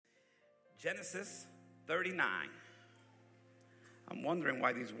Genesis 39. I'm wondering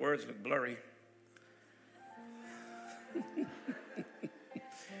why these words look blurry.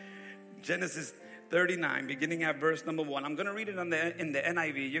 Genesis 39, beginning at verse number 1. I'm going to read it in the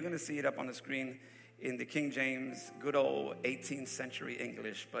NIV. You're going to see it up on the screen in the King James, good old 18th century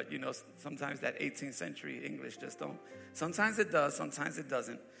English. But, you know, sometimes that 18th century English just don't. Sometimes it does, sometimes it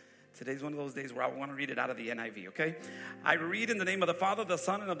doesn't. Today's one of those days where I want to read it out of the NIV, okay? I read in the name of the Father, the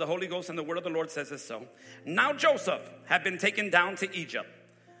Son, and of the Holy Ghost, and the word of the Lord says as so. Now Joseph had been taken down to Egypt.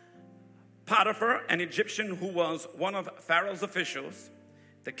 Potiphar, an Egyptian who was one of Pharaoh's officials,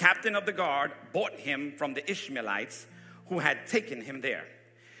 the captain of the guard, bought him from the Ishmaelites who had taken him there.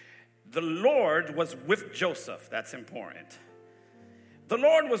 The Lord was with Joseph. That's important. The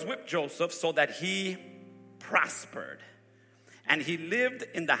Lord was with Joseph so that he prospered. And he lived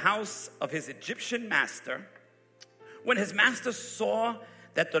in the house of his Egyptian master. When his master saw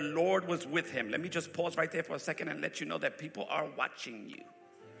that the Lord was with him. Let me just pause right there for a second and let you know that people are watching you.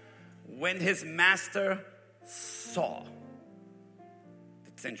 When his master saw.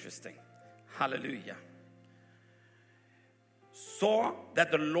 It's interesting. Hallelujah. Saw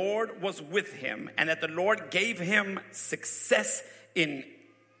that the Lord was with him and that the Lord gave him success in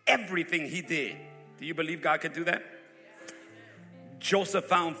everything he did. Do you believe God could do that? Joseph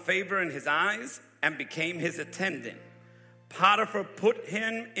found favor in his eyes and became his attendant. Potiphar put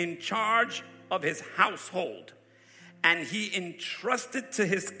him in charge of his household, and he entrusted to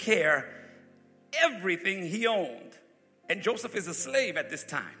his care everything he owned. And Joseph is a slave at this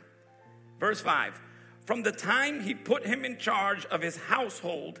time. Verse 5, from the time he put him in charge of his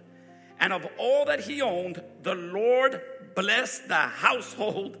household and of all that he owned, the Lord blessed the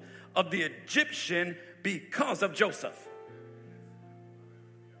household of the Egyptian because of Joseph.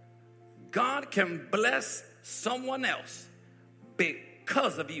 God can bless someone else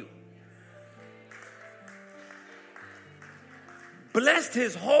because of you. Blessed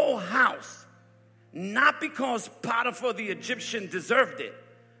his whole house, not because Potiphar the Egyptian deserved it,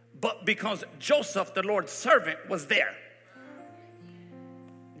 but because Joseph, the Lord's servant, was there.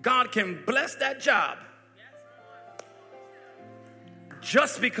 God can bless that job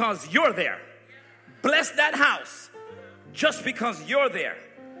just because you're there. Bless that house just because you're there.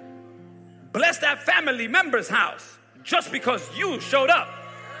 Bless that family member's house just because you showed up.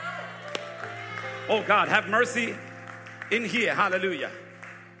 Oh God, have mercy in here. Hallelujah.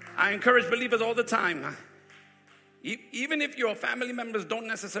 I encourage believers all the time. Even if your family members don't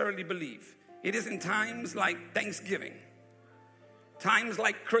necessarily believe, it is in times like Thanksgiving, times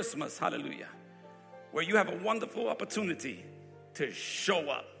like Christmas, hallelujah, where you have a wonderful opportunity to show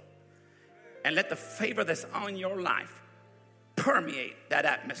up and let the favor that's on your life permeate that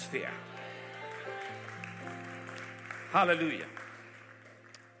atmosphere. Hallelujah.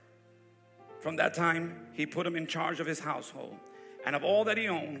 From that time, he put him in charge of his household. And of all that he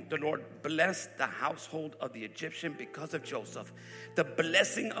owned, the Lord blessed the household of the Egyptian because of Joseph. The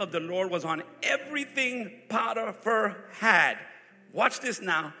blessing of the Lord was on everything Potiphar had. Watch this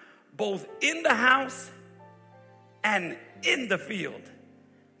now. Both in the house and in the field.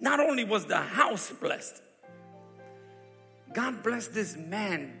 Not only was the house blessed, God blessed this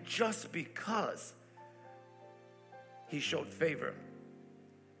man just because he showed favor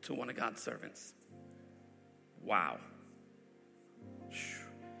to one of God's servants. Wow.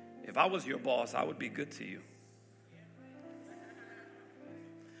 If I was your boss, I would be good to you.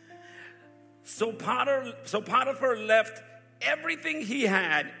 So Potiphar left everything he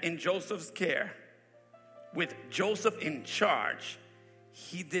had in Joseph's care. With Joseph in charge,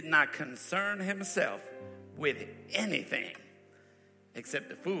 he did not concern himself with anything except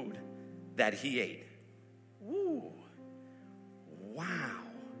the food that he ate. Woo. Wow.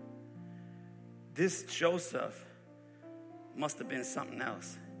 This Joseph must have been something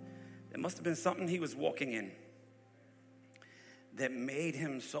else. There must have been something he was walking in that made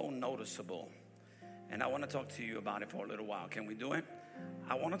him so noticeable. And I want to talk to you about it for a little while. Can we do it?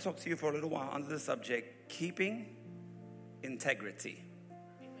 I want to talk to you for a little while under the subject, keeping integrity.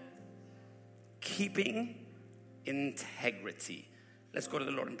 Keeping integrity. Let's go to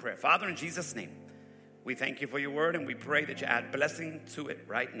the Lord in prayer. Father, in Jesus' name, we thank you for your word, and we pray that you add blessing to it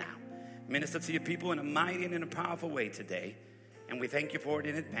right now. Minister to your people in a mighty and in a powerful way today. And we thank you for it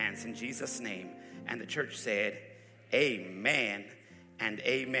in advance in Jesus' name. And the church said, amen and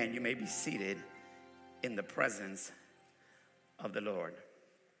amen. You may be seated in the presence of the Lord.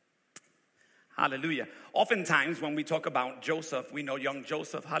 Hallelujah. Oftentimes when we talk about Joseph, we know young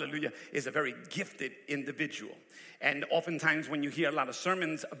Joseph, hallelujah, is a very gifted individual. And oftentimes when you hear a lot of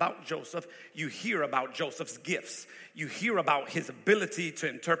sermons about Joseph, you hear about Joseph's gifts. You hear about his ability to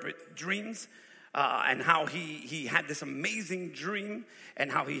interpret dreams, and how he had this amazing dream and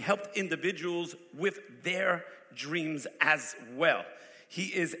how he helped individuals with their dreams as well. He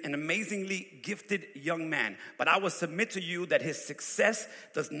is an amazingly gifted young man. But I will submit to you that his success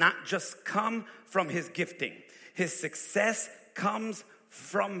does not just come from his gifting. His success comes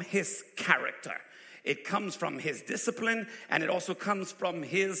from his character. It comes from his discipline, and it also comes from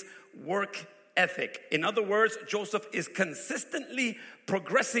his work ethic. In other words, Joseph is consistently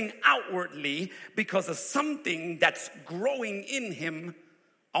progressing outwardly because of something that's growing in him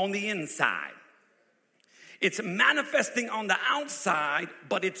on the inside. It's manifesting on the outside,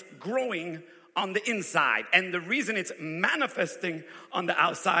 but it's growing on the inside. And the reason it's manifesting on the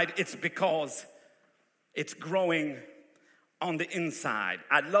outside, it's because it's growing on the inside.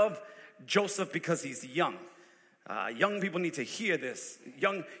 I love Joseph because he's young. Young people need to hear this.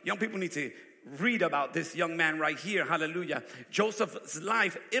 Young people need to read about this young man right here. Hallelujah. Joseph's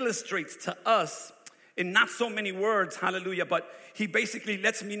life illustrates to us in not so many words, hallelujah, but he basically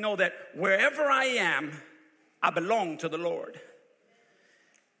lets me know that wherever I am, I belong to the Lord.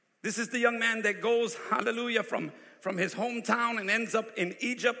 This is the young man that goes, hallelujah, from his hometown and ends up in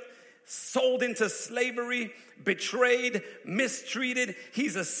Egypt, sold into slavery, betrayed, mistreated.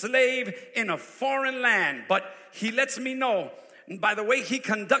 He's a slave in a foreign land. But he lets me know, by the way he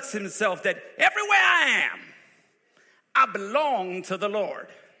conducts himself, that everywhere I am, I belong to the Lord.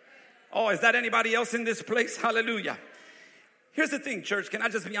 Oh, is that anybody else in this place? Hallelujah. Here's the thing, church. Can I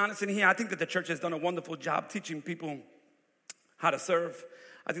just be honest in here? I think that the church has done a wonderful job teaching people how to serve.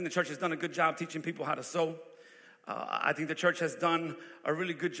 I think the church has done a good job teaching people how to sow. I think the church has done a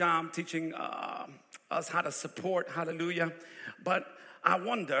really good job teaching us how to support. Hallelujah. But I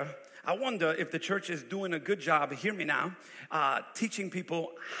wonder if the church is doing a good job, hear me now, teaching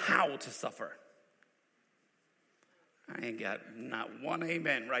people how to suffer. I ain't got not one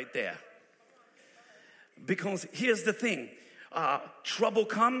amen right there. Because here's the thing. Trouble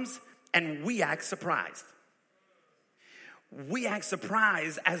comes and we act surprised. We act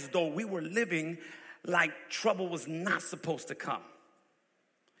surprised as though we were living like trouble was not supposed to come.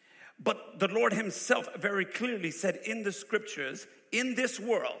 But the Lord himself very clearly said in the scriptures, in this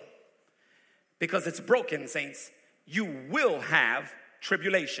world, because it's broken, saints, you will have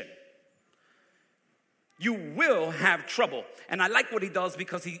tribulation. You will have trouble. And I like what he does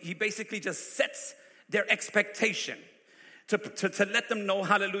because he basically just sets their expectation to let them know,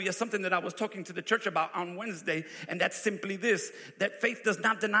 hallelujah, something that I was talking to the church about on Wednesday, and that's simply this, that faith does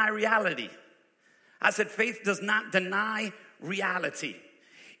not deny reality. I said faith does not deny reality.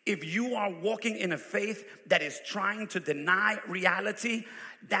 If you are walking in a faith that is trying to deny reality,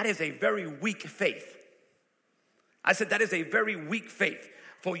 that is a very weak faith. I said that is a very weak faith.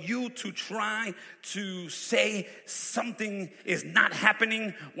 For you to try to say something is not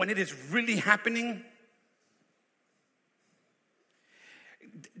happening when it is really happening.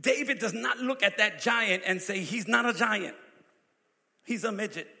 David does not look at that giant and say, he's not a giant. He's a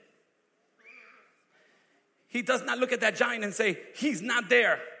midget. He does not look at that giant and say, he's not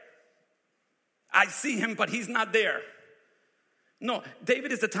there. I see him, but he's not there. No,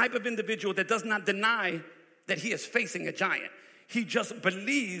 David is the type of individual that does not deny that he is facing a giant. He just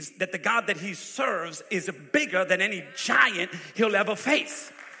believes that the God that he serves is bigger than any giant he'll ever face.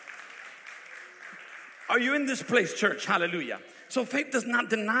 Are you in this place, church? Hallelujah. So faith does not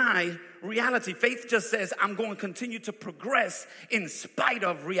deny reality. Faith just says, I'm going to continue to progress in spite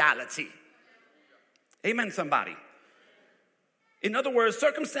of reality. Amen, somebody. In other words,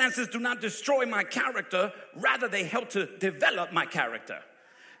 circumstances do not destroy my character. Rather, they help to develop my character.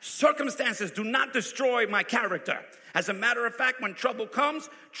 Circumstances do not destroy my character. As a matter of fact, when trouble comes,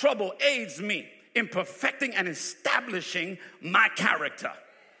 trouble aids me in perfecting and establishing my character.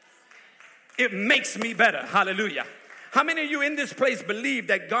 It makes me better. Hallelujah. How many of you in this place believe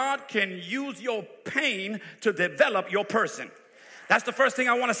that God can use your pain to develop your person? That's the first thing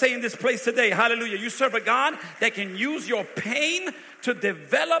I want to say in this place today. Hallelujah. You serve a God that can use your pain to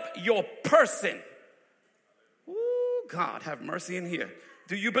develop your person. Ooh, God, have mercy in here.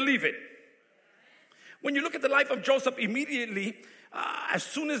 Do you believe it? When you look at the life of Joseph, immediately, as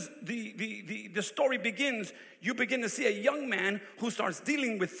soon as the story begins, you begin to see a young man who starts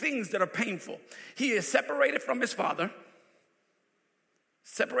dealing with things that are painful. He is separated from his father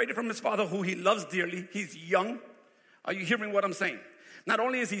who he loves dearly. He's young. Are you hearing what I'm saying? Not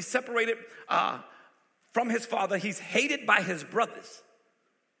only is he separated from his father, he's hated by his brothers.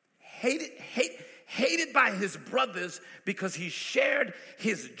 hated by his brothers because he shared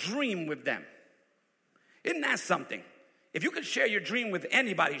his dream with them. Isn't that something? If you could share your dream with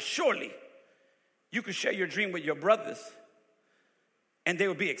anybody, surely you could share your dream with your brothers and they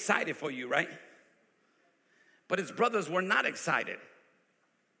would be excited for you, right? But his brothers were not excited.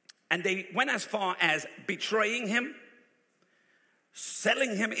 And they went as far as betraying him,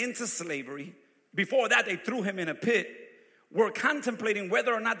 selling him into slavery. Before that, they threw him in a pit, were contemplating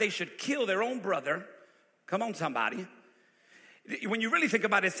whether or not they should kill their own brother. Come on, somebody. When you really think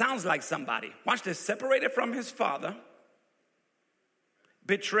about it, it sounds like somebody. Watch this. Separated from his father,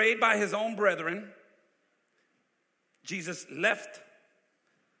 betrayed by his own brethren. Jesus left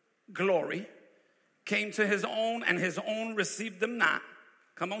glory, came to his own, and his own received them not.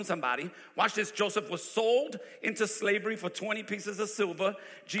 Come on, somebody. Watch this. Joseph was sold into slavery for 20 pieces of silver.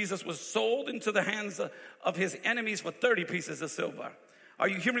 Jesus was sold into the hands of his enemies for 30 pieces of silver. Are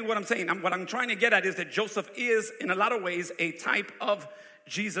you hearing what I'm saying? What I'm trying to get at is that Joseph is, in a lot of ways, a type of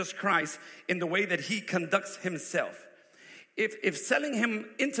Jesus Christ in the way that he conducts himself. If selling him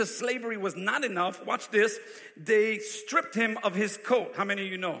into slavery was not enough, watch this, they stripped him of his coat. How many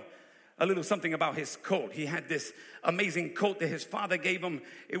of you know a little something about his coat? He had this amazing coat that his father gave him.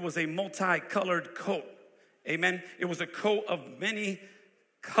 It was a multicolored coat. Amen. It was a coat of many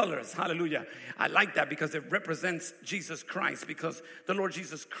colors. Hallelujah. I like that because it represents Jesus Christ, because the Lord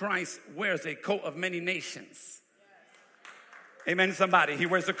Jesus Christ wears a coat of many nations. Amen, somebody. He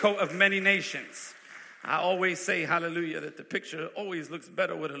wears a coat of many nations. I always say, hallelujah, that the picture always looks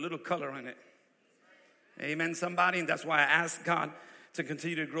better with a little color in it. Amen, somebody. And that's why I ask God to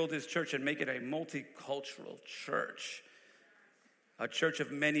continue to grow this church and make it a multicultural church. A church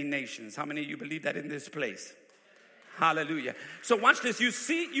of many nations. How many of you believe that in this place? Hallelujah. So watch this. You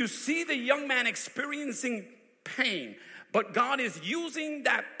see the young man experiencing pain, but God is using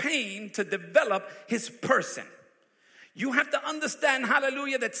that pain to develop his person. You have to understand,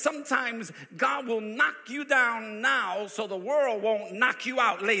 hallelujah, that sometimes God will knock you down now so the world won't knock you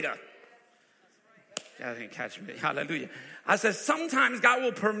out later. Y'all didn't catch me. Hallelujah. I said sometimes God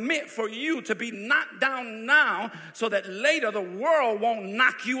will permit for you to be knocked down now so that later the world won't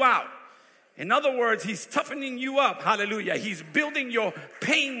knock you out. In other words, he's toughening you up. Hallelujah. He's building your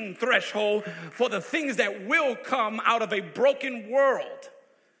pain threshold for the things that will come out of a broken world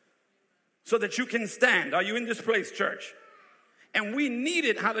so that you can stand. Are you in this place, church? And we need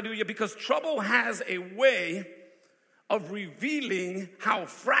it, hallelujah, because trouble has a way of revealing how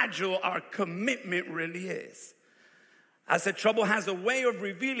fragile our commitment really is. I said trouble has a way of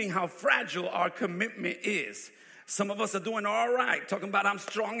revealing how fragile our commitment is. Some of us are doing all right, talking about I'm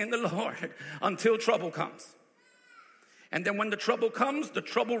strong in the Lord, until trouble comes. And then when the trouble comes, the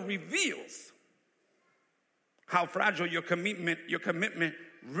trouble reveals how fragile your commitment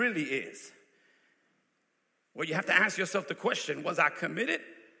really is. Well, you have to ask yourself the question, was I committed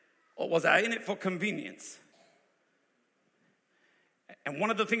or was I in it for convenience? And one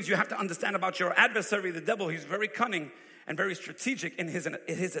of the things you have to understand about your adversary, the devil, he's very cunning and very strategic in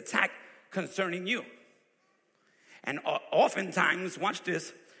his attack concerning you. And oftentimes, watch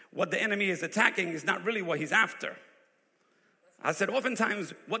this, what the enemy is attacking is not really what he's after. I said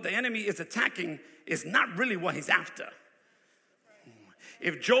oftentimes what the enemy is attacking is not really what he's after.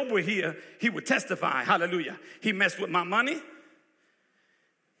 If Job were here, he would testify, hallelujah. He messed with my money.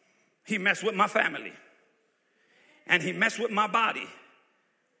 He messed with my family. And he messed with my body.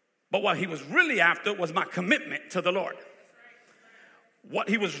 But what he was really after was my commitment to the Lord. What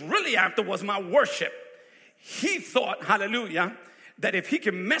he was really after was my worship. He thought, hallelujah, that if he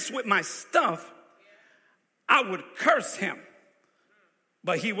could mess with my stuff, I would curse him.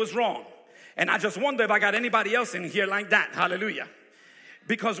 But he was wrong. And I just wonder if I got anybody else in here like that, hallelujah.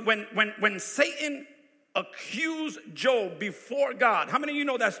 Because when Satan accused Job before God, how many of you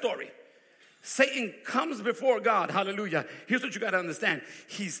know that story? Satan comes before God, hallelujah. Here's what you got to understand.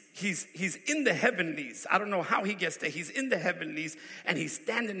 He's in the heavenlies. I don't know how he gets there. He's in the heavenlies and he's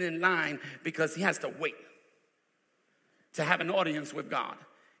standing in line because he has to wait to have an audience with God.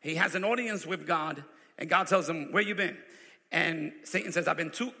 He has an audience with God and God tells him, where you been? And Satan says, I've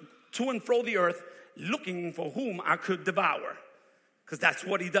been to and fro the earth looking for whom I could devour. Because that's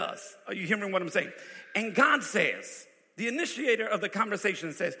what he does. Are you hearing what I'm saying? And God says, the initiator of the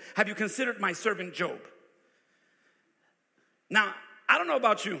conversation says, have you considered my servant Job? Now, I don't know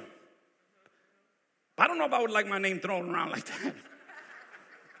about you. I don't know if I would like my name thrown around like that.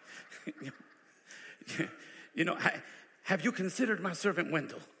 You know, have you considered my servant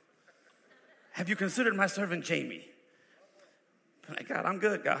Wendell? Have you considered my servant Jamie? Like, God, I'm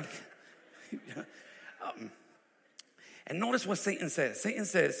good, God. And notice what Satan says. Satan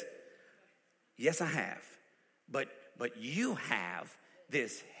says, Yes, I have. But you have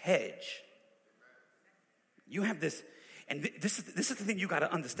this hedge. You have this, and this is the thing you got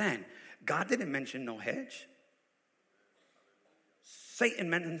to understand. God didn't mention no hedge. Satan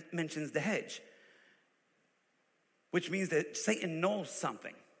mentions the hedge, which means that Satan knows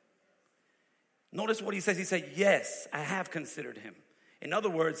something. Notice what he says. He said, yes, I have considered him. In other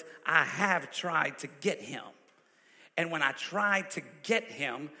words, I have tried to get him. And when I tried to get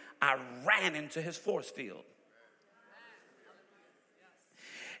him, I ran into his force field.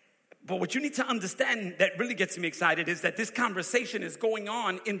 But what you need to understand that really gets me excited is that this conversation is going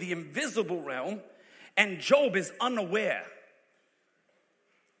on in the invisible realm, and Job is unaware.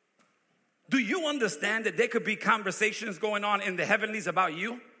 Do you understand that there could be conversations going on in the heavenlies about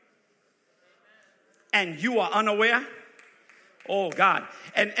you? And you are unaware? Oh, God.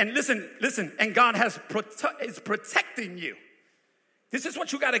 And listen, and God is protecting you. This is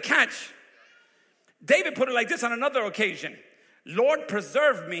what you got to catch. David put it like this on another occasion. Lord,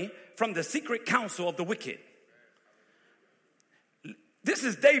 preserve me from the secret counsel of the wicked. This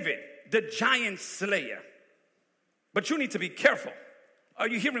is David, the giant slayer. But you need to be careful. Are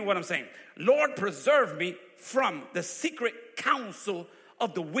you hearing what I'm saying? Lord, preserve me from the secret counsel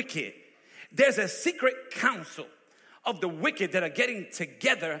of the wicked. There's a secret counsel of the wicked that are getting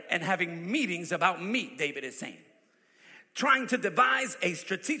together and having meetings about me, David is saying. Trying to devise a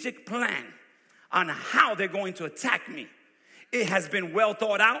strategic plan on how they're going to attack me. It has been well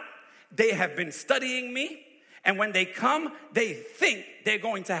thought out. They have been studying me. And when they come, they think they're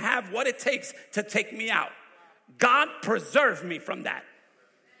going to have what it takes to take me out. God preserve me from that.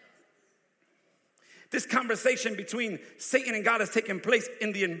 This conversation between Satan and God has taken place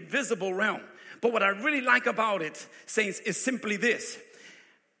in the invisible realm. But what I really like about it, saints, is simply this.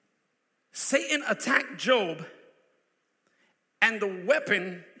 Satan attacked Job, and the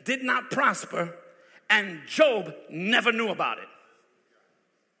weapon did not prosper, and Job never knew about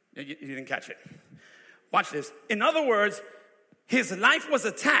it. You didn't catch it. Watch this. In other words, his life was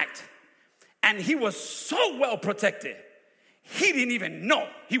attacked, and he was so well protected, he didn't even know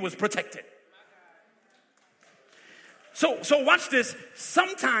he was protected. So watch this.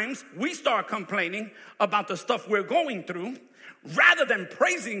 Sometimes we start complaining about the stuff we're going through rather than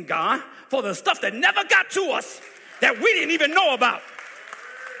praising God for the stuff that never got to us that we didn't even know about.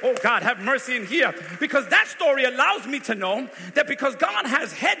 Oh, God, have mercy in here. Because that story allows me to know that because God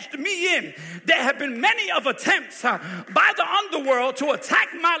has hedged me in, there have been many of attempts by the underworld to attack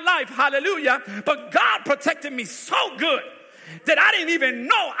my life. Hallelujah. But God protected me so good that I didn't even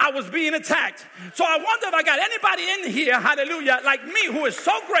know I was being attacked. So I wonder if I got anybody in here, hallelujah, like me, who is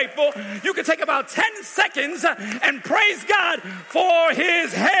so grateful. You can take about 10 seconds and praise God for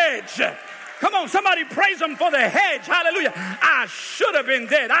his hedge. Come on, somebody praise him for the hedge. Hallelujah. I should have been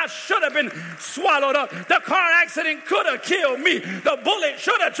dead. I should have been swallowed up. The car accident could have killed me. The bullet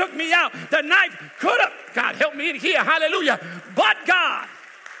should have took me out. The knife could have. God, help me in here. Hallelujah. But God.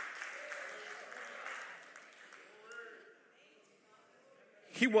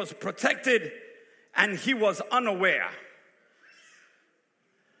 He was protected and he was unaware.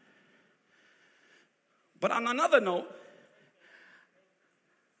 But on another note,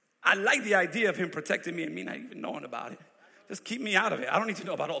 I like the idea of him protecting me and me not even knowing about it. Just keep me out of it. I don't need to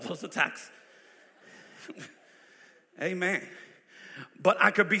know about all those attacks. Amen. But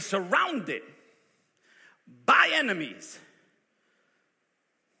I could be surrounded by enemies.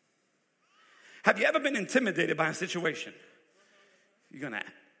 Have you ever been intimidated by a situation? You're going to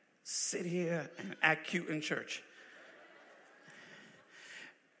sit here and act cute in church.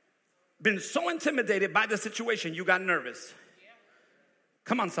 Been so intimidated by the situation, you got nervous.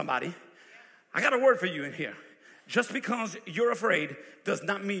 Come on, somebody. I got a word for you in here. Just because you're afraid does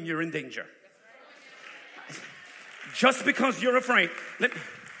not mean you're in danger. Just because you're afraid.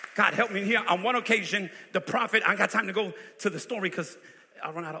 God help me here. On one occasion, the prophet, I got time to go to the story because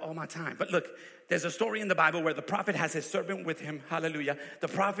I'll run out of all my time. But look, there's a story in the Bible where the prophet has his servant with him. Hallelujah. The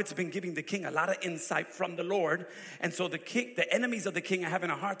prophet's been giving the king a lot of insight from the Lord. And so the enemies of the king are having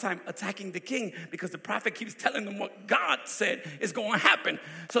a hard time attacking the king because the prophet keeps telling them what God said is going to happen.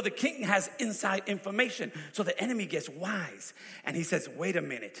 So the king has inside information. So the enemy gets wise. And he says, wait a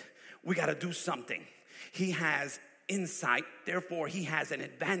minute. We got to do something. He has insight. Therefore, he has an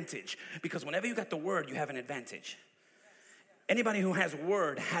advantage. Because whenever you got the word, you have an advantage. Anybody who has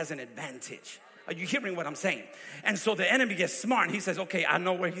word has an advantage. Are you hearing what I'm saying? And so the enemy gets smart and he says, okay, I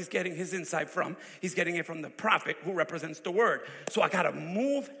know where he's getting his insight from. He's getting it from the prophet who represents the word. So I got to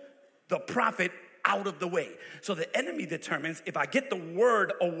move the prophet out of the way. So the enemy determines if I get the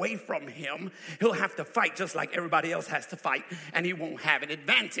word away from him, he'll have to fight just like everybody else has to fight, and he won't have an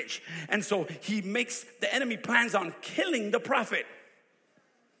advantage. And so the enemy plans on killing the prophet.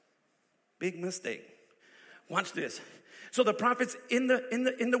 Big mistake. Watch this. So the prophet's in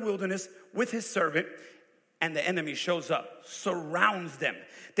the wilderness with his servant, and the enemy shows up, surrounds them.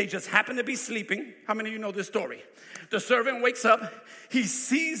 They just happen to be sleeping. How many of you know this story? The servant wakes up, he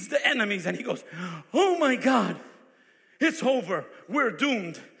sees the enemies, and he goes, oh my God, it's over. We're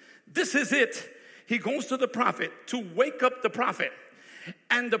doomed. This is it. He goes to the prophet to wake up the prophet,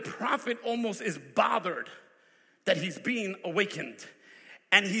 and the prophet almost is bothered that he's being awakened,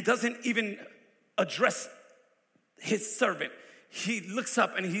 and he doesn't even address his servant. He looks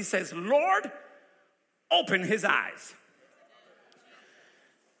up and he says, Lord, open his eyes.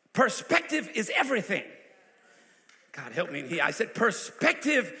 Perspective is everything. God help me in here. I said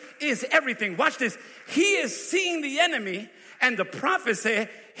perspective is everything. Watch this. He is seeing the enemy, and the prophet said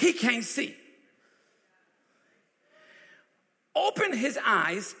he can't see. Open his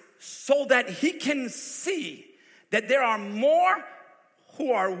eyes so that he can see that there are more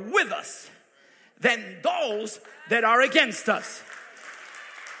who are with us than those that are against us.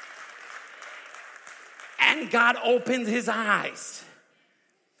 And God opened his eyes.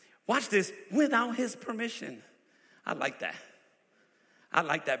 Watch this, without his permission. I like that. I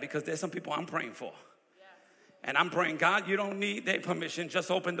like that because there's some people I'm praying for. And I'm praying, God, you don't need their permission. Just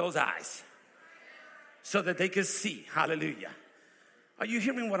open those eyes so that they can see. Hallelujah. Are you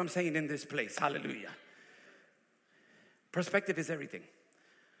hearing what I'm saying in this place? Hallelujah. Perspective is everything.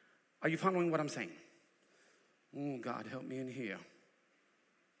 Are you following what I'm saying? Oh, God, help me in here.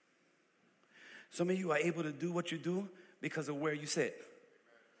 Some of you are able to do what you do because of where you sit,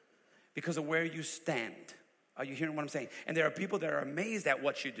 because of where you stand. Are you hearing what I'm saying? And there are people that are amazed at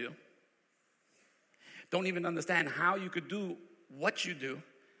what you do, don't even understand how you could do what you do.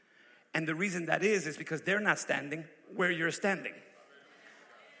 And the reason that is because they're not standing where you're standing.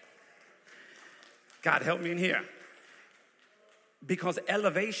 God, help me in here. Because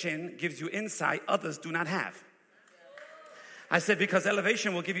elevation gives you insight others do not have. I said because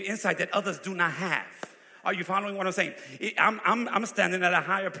elevation will give you insight that others do not have. Are you following what I'm saying? I'm standing at a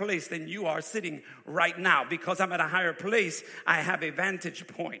higher place than you are sitting right now. Because I'm at a higher place, I have a vantage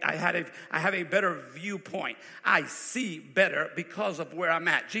point. I have a better viewpoint. I see better because of where I'm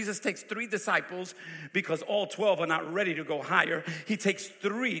at. Jesus takes 3 disciples because all 12 are not ready to go higher. He takes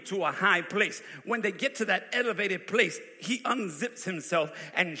 3 to a high place. When they get to that elevated place, he unzips himself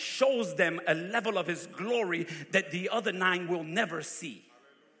and shows them a level of his glory that the other 9 will never see.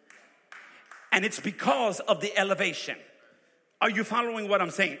 And it's because of the elevation. Are you following what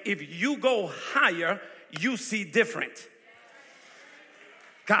I'm saying? If you go higher, you see different.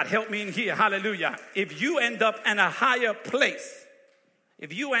 God, help me in here. Hallelujah. If you end up in a higher place,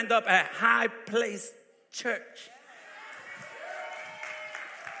 if you end up at High Place Church,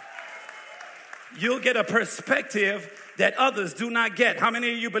 you'll get a perspective that others do not get. How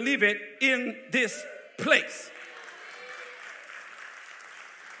many of you believe it in this place?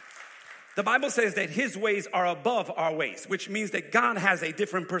 The Bible says that his ways are above our ways, which means that God has a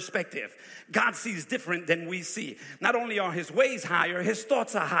different perspective. God sees different than we see. Not only are his ways higher, his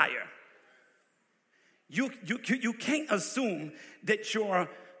thoughts are higher. You can't assume that your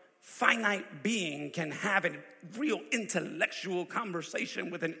finite being can have a real intellectual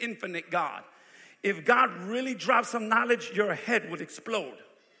conversation with an infinite God. If God really dropped some knowledge, your head would explode.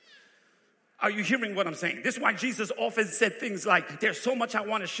 Are you hearing what I'm saying? This is why Jesus often said things like, there's so much I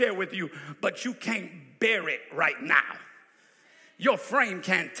want to share with you, but you can't bear it right now. Your frame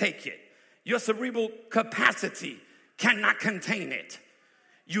can't take it. Your cerebral capacity cannot contain it.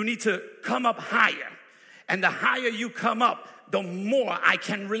 You need to come up higher. And the higher you come up, the more I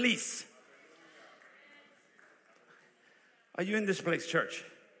can release. Are you in this place, church?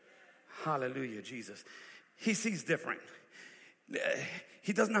 Hallelujah, Jesus. He sees different.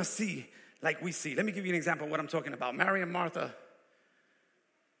 He does not see like we see. Let me give you an example of what I'm talking about. Mary and Martha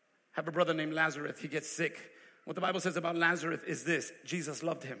have a brother named Lazarus. He gets sick. What the Bible says about Lazarus is this: Jesus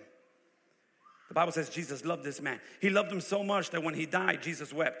loved him. The Bible says Jesus loved this man. He loved him so much that when he died,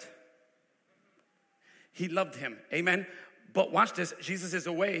 Jesus wept. He loved him. Amen. But watch this. Jesus is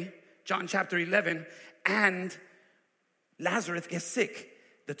away, John chapter 11, and Lazarus gets sick.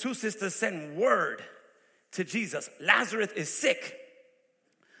 The 2 sisters send word to Jesus. Lazarus is sick.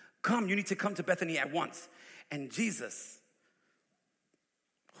 Come, you need to come to Bethany at once. And Jesus,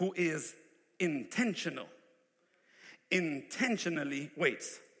 who is intentionally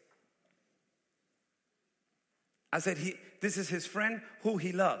waits. I said, this is his friend who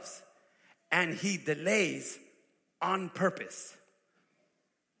he loves. and he delays on purpose.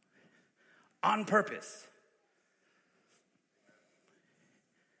 On purpose.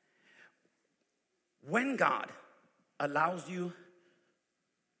 When God allows you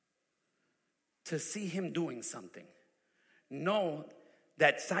to see him doing something, know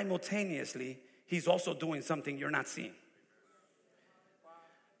that simultaneously he's also doing something you're not seeing.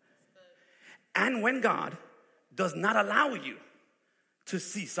 And when God does not allow you to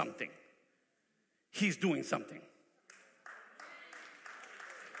see something, he's doing something.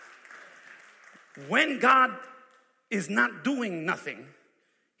 When God is not doing nothing,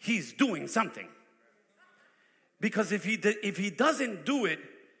 he's doing something. Because if he doesn't do it,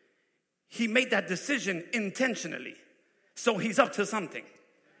 he made that decision intentionally. So he's up to something.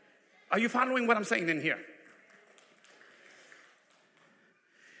 Are you following what I'm saying in here?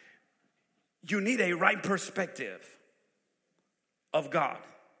 You need a right perspective of God.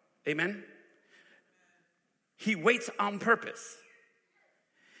 Amen? He waits on purpose.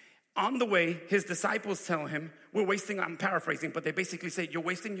 On the way, his disciples tell him, we're wasting, I'm paraphrasing, but they basically say, you're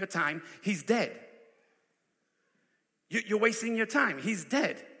wasting your time. He's dead. You're wasting your time. He's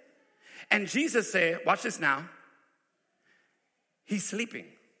dead. And Jesus said, watch this now. He's sleeping.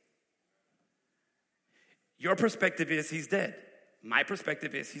 Your perspective is he's dead. My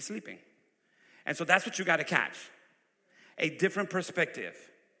perspective is he's sleeping. And so that's what you got to catch. A different perspective.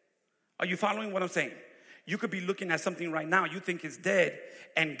 Are you following what I'm saying? You could be looking at something right now you think is dead,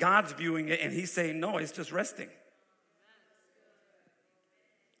 and God's viewing it, and he's saying, no, it's just resting.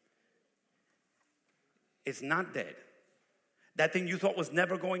 It's not dead. That thing you thought was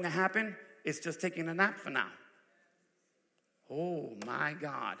never going to happen, it's just taking a nap for now. Oh, my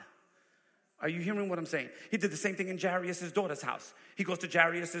God. Are you hearing what I'm saying? He did the same thing in Jairus' daughter's house. He goes to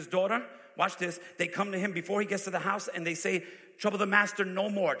Jairus' daughter. Watch this. They come to him before he gets to the house, and they say, trouble the master no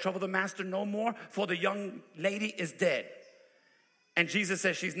more. Trouble the master no more, for the young lady is dead. And Jesus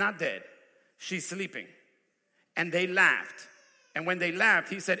says, she's not dead. She's sleeping. And they laughed. And when they laughed,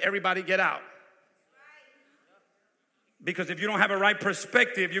 he said, everybody get out. Because if you don't have a right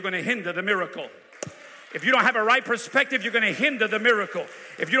perspective, you're going to hinder the miracle. If you don't have a right perspective, you're going to hinder the miracle.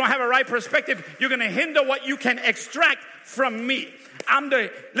 If you don't have a right perspective, you're going to hinder what you can extract from me. I'm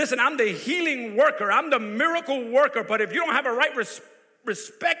the healing worker. I'm the miracle worker. But if you don't have a right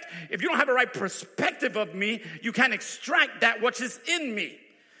respect, if you don't have a right perspective of me, you can't extract that which is in me.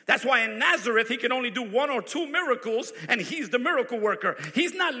 That's why in Nazareth, he can only do 1 or 2 miracles, and he's the miracle worker.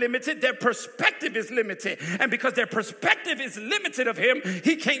 He's not limited. Their perspective is limited. And because their perspective is limited of him,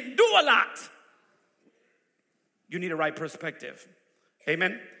 he can't do a lot. You need a right perspective.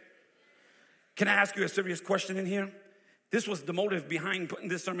 Amen? Can I ask you a serious question in here? This was the motive behind putting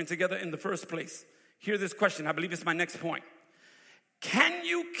this sermon together in the first place. Hear this question. I believe it's my next point. Can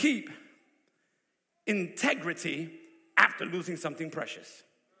you keep integrity after losing something precious?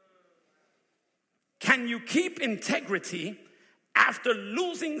 Can you keep integrity after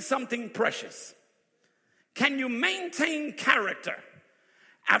losing something precious? Can you maintain character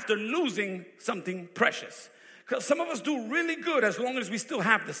after losing something precious? Because some of us do really good as long as we still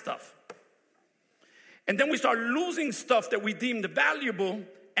have the stuff. And then we start losing stuff that we deemed valuable,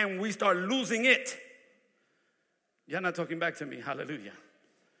 and we start losing it. You're not talking back to me. Hallelujah.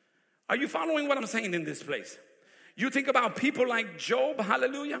 Are you following what I'm saying in this place? You think about people like Job,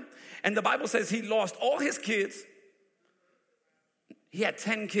 hallelujah, and the Bible says he lost all his kids. He had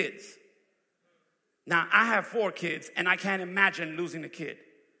 10 kids. Now, I have 4 kids, and I can't imagine losing a kid.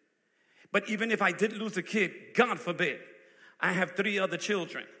 But even if I did lose a kid, God forbid, I have 3 other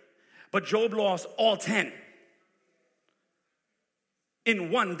children. But Job lost all 10 in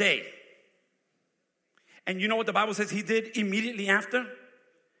one day. And you know what the Bible says he did immediately after?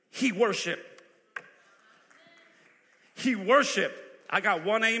 He worshiped. He worshiped. I got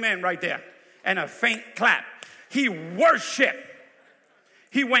one amen right there and a faint clap. He worshiped.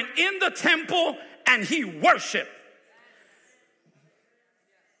 He went in the temple and he worshiped.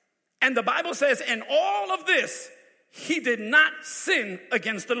 And the Bible says in all of this, he did not sin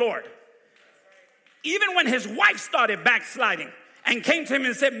against the Lord. Even when his wife started backsliding and came to him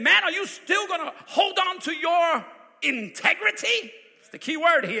and said, man, are you still going to hold on to your integrity? It's the key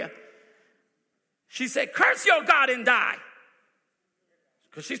word here. She said, curse your God and die.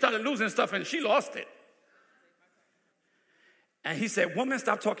 Because she started losing stuff and she lost it. And he said, woman,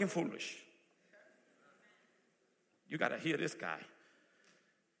 stop talking foolish. You got to hear this guy.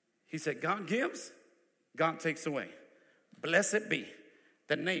 He said, God gives, God takes away. Blessed be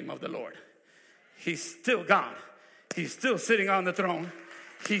the name of the Lord. He's still God. He's still sitting on the throne.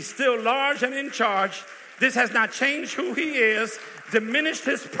 He's still large and in charge. This has not changed who he is, diminished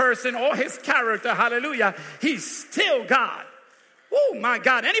his person or his character. Hallelujah. He's still God. Oh my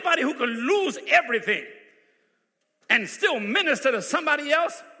God. Anybody who can lose everything and still minister to somebody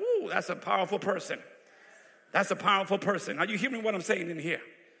else, ooh, that's a powerful person. That's a powerful person. Are you hearing what I'm saying in here?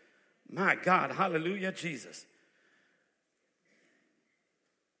 My God. Hallelujah, Jesus.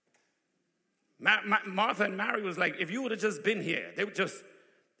 Martha and Mary was like, if you would have just been here, they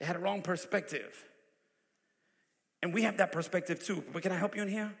had a wrong perspective. And we have that perspective too. But can I help you in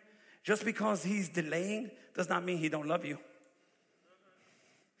here? Just because he's delaying does not mean he don't love you.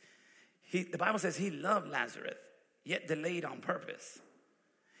 The Bible says he loved Lazarus, yet delayed on purpose.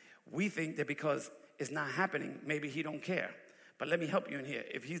 We think that because it's not happening, maybe he don't care. But let me help you in here.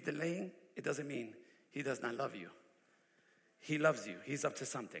 If he's delaying, it doesn't mean he does not love you. He loves you. He's up to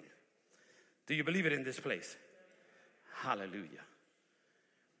something. Do you believe it in this place? Hallelujah.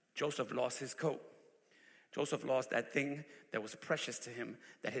 Joseph lost his coat. Joseph lost that thing that was precious to him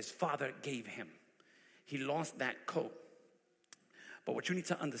that his father gave him. He lost that coat. But what you need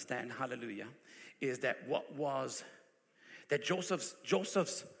to understand, hallelujah, is that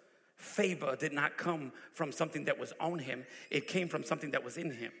Joseph's favor did not come from something that was on him. It came from something that was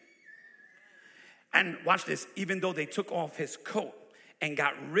in him. And watch this, even though they took off his coat and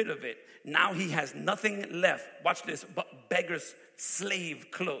got rid of it, now he has nothing left, watch this, but beggar's slave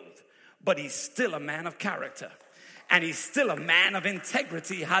clothes. But he's still a man of character. And he's still a man of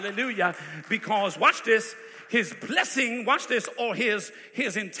integrity, hallelujah. Because, watch this, his blessing, watch this, or his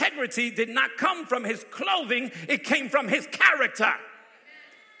integrity did not come from his clothing, it came from his character.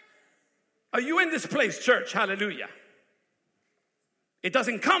 Are you in this place, church? Hallelujah. It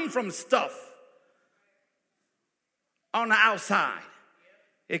doesn't come from stuff on the outside.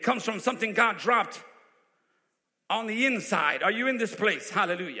 It comes from something God dropped on the inside. Are you in this place?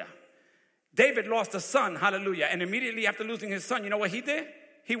 Hallelujah. David lost a son, hallelujah. And immediately after losing his son, you know what he did?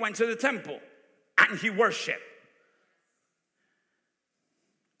 He went to the temple and he worshiped.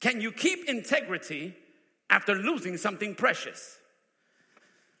 Can you keep integrity after losing something precious?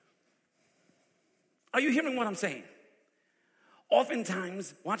 Are you hearing what I'm saying?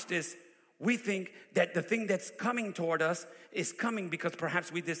 Oftentimes, watch this, we think that the thing that's coming toward us is coming because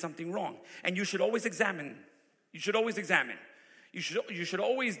perhaps we did something wrong. And you should always examine. You should always examine. You should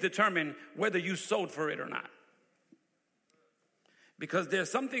always determine whether you sowed for it or not. Because there's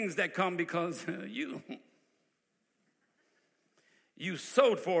some things that come because you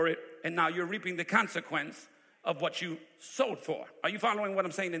sowed for it, and now you're reaping the consequence of what you sowed for. Are you following what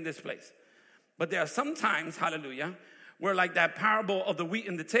I'm saying in this place? But there are some times, hallelujah, where like that parable of the wheat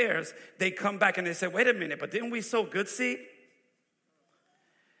and the tares, they come back and they say, wait a minute, but didn't we sow good seed?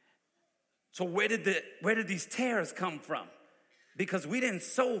 So where did these tares come from? Because we didn't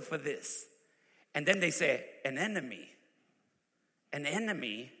sow for this. And then they say, an enemy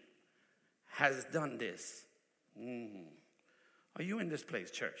has done this. Are you in this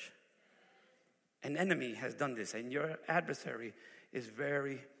place, church? An enemy has done this, and your adversary is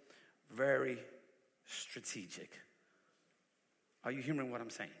very, very strategic. Are you hearing what I'm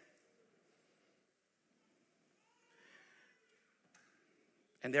saying?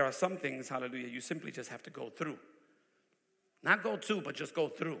 And there are some things, hallelujah, you simply just have to go through. Not go to, but just go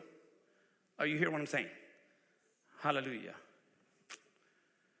through. Are you hearing what I'm saying? Hallelujah.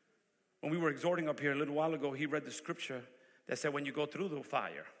 When we were exhorting up here a little while ago, he read the scripture that said, when you go through the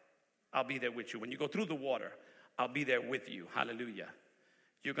fire, I'll be there with you. When you go through the water, I'll be there with you. Hallelujah.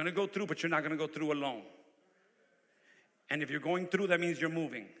 You're going to go through, but you're not going to go through alone. And if you're going through, that means you're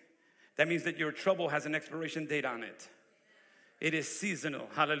moving. That means that your trouble has an expiration date on it. It is seasonal.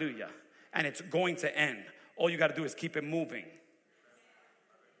 Hallelujah. And it's going to end. All you got to do is keep it moving.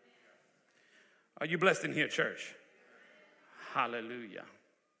 Are you blessed in here, church? Hallelujah.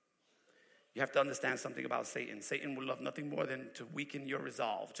 You have to understand something about Satan. Satan will love nothing more than to weaken your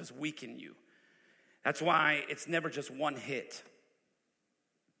resolve, just weaken you. That's why it's never just one hit.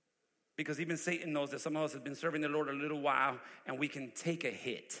 Because even Satan knows that some of us have been serving the Lord a little while and we can take a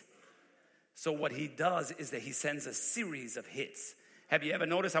hit. So what he does is that he sends a series of hits. Have you ever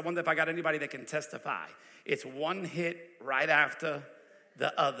noticed? I wonder if I got anybody that can testify. It's one hit right after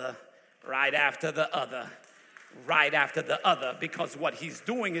the other, right after the other, right after the other. Because what he's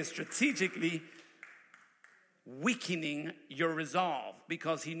doing is strategically weakening your resolve.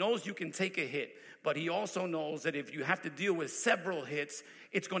 Because he knows you can take a hit. But he also knows that if you have to deal with several hits,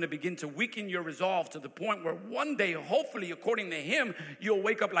 it's going to begin to weaken your resolve to the point where one day, hopefully, according to him, you'll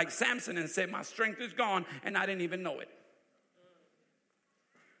wake up like Samson and say, my strength is gone, and I didn't even know it.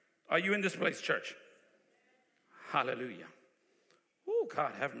 Are you in this place, church? Hallelujah. Oh,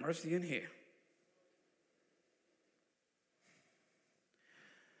 God, have mercy in here.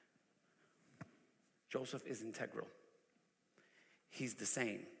 Joseph is integral. He's the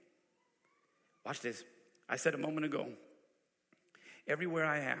same. Watch this. I said a moment ago, everywhere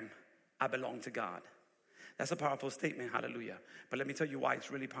I am, I belong to God. That's a powerful statement, hallelujah. But let me tell you why it's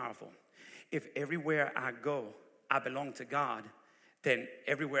really powerful. If everywhere I go, I belong to God, then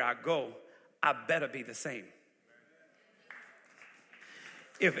everywhere I go, I better be the same.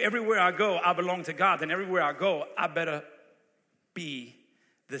 If everywhere I go, I belong to God, then everywhere I go, I better be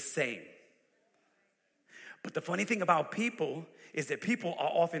the same. But the funny thing about people is that people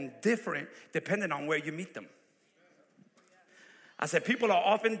are often different depending on where you meet them. I said people are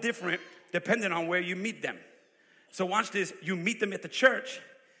often different depending on where you meet them. So watch this. You meet them at the church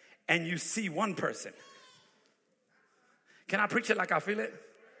and you see one person. Can I preach it like I feel it?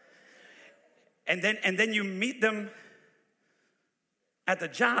 And then you meet them at the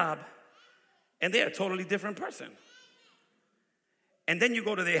job and they're a totally different person. And then you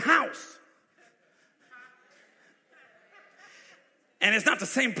go to their house and it's not the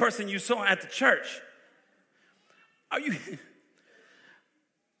same person you saw at the church. Are you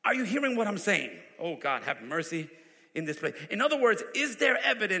hearing what I'm saying? Oh, God, have mercy in this place. In other words, is there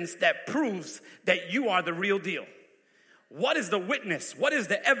evidence that proves that you are the real deal? What is the witness? What is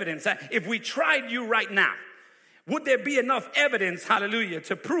the evidence? If we tried you right now, would there be enough evidence, hallelujah,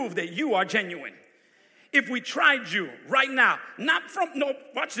 to prove that you are genuine? If we tried you right now,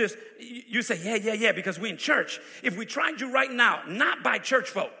 watch this. You say, yeah, because we're in church. If we tried you right now, not by church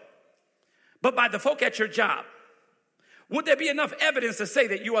folk, but by the folk at your job, would there be enough evidence to say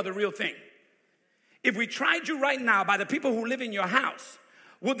that you are the real thing? If we tried you right now by the people who live in your house,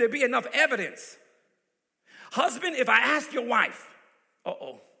 would there be enough evidence? Husband, if I ask your wife,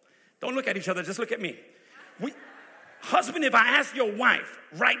 don't look at each other, just look at me. Husband, if I ask your wife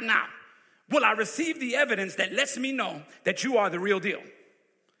right now, will I receive the evidence that lets me know that you are the real deal?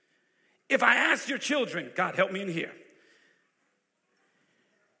 If I ask your children, God help me in here,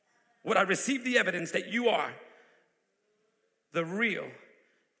 would I receive the evidence that you are the real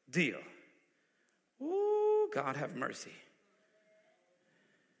deal? Ooh, God have mercy.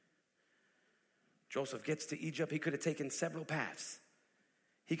 Joseph gets to Egypt. He could have taken several paths.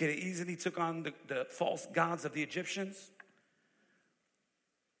 He could have easily took on the false gods of the Egyptians,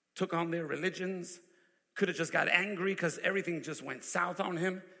 took on their religions, could have just got angry because everything just went south on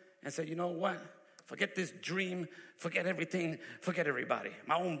him and said, you know what? Forget this dream, forget everything, forget everybody.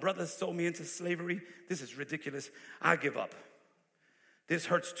 My own brothers sold me into slavery. This is ridiculous. I give up. This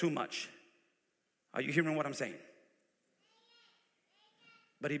hurts too much. Are you hearing what I'm saying?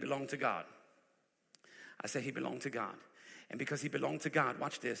 But he belonged to God. I say he belonged to God. And because he belonged to God,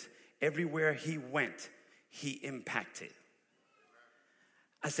 watch this, everywhere he went, he impacted.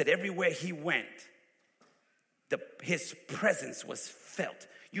 I said everywhere he went, his presence was felt.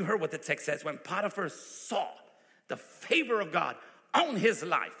 You heard what the text says. When Potiphar saw the favor of God on his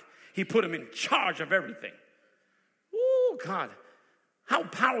life, he put him in charge of everything. Oh, God, how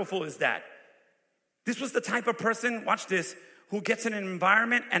powerful is that? This was the type of person, watch this, who gets in an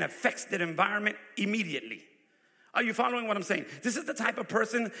environment and affects that environment immediately. Are you following what I'm saying? This is the type of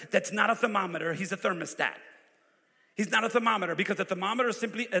person that's not a thermometer, he's a thermostat. He's not a thermometer because the thermometer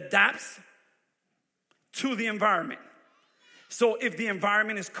simply adapts to the environment. So if the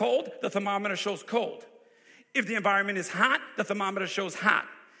environment is cold, the thermometer shows cold. If the environment is hot, the thermometer shows hot.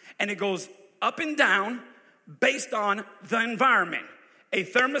 And it goes up and down based on the environment. A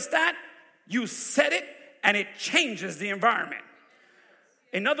thermostat, you set it and it changes the environment.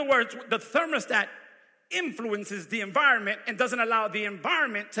 In other words, the thermostat influences the environment and doesn't allow the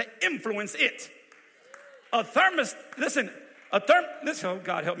environment to influence it. Oh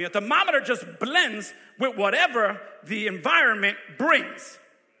God help me. A thermometer just blends with whatever the environment brings.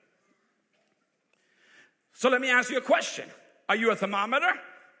 So let me ask you a question. Are you a thermometer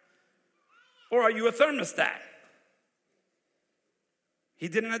or are you a thermostat? He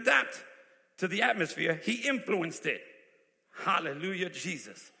didn't adapt to the atmosphere. He influenced it. Hallelujah,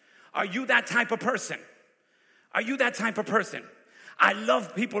 Jesus. Are you that type of person? Are you that type of person? I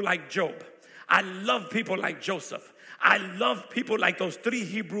love people like Job. I love people like Joseph. I love people like those 3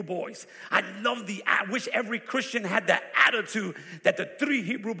 Hebrew boys. I wish every Christian had the attitude that the 3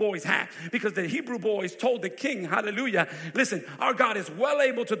 Hebrew boys had. Because the Hebrew boys told the king, hallelujah, listen, our God is well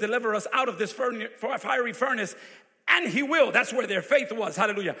able to deliver us out of this fiery furnace. And he will. That's where their faith was,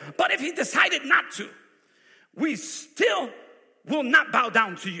 hallelujah. But if he decided not to, we still will not bow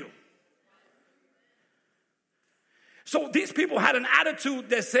down to you. So these people had an attitude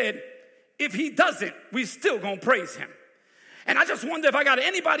that said, if he doesn't, we still gonna praise him. And I just wonder if I got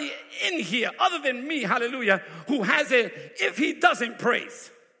anybody in here other than me, hallelujah, who has a if he doesn't praise.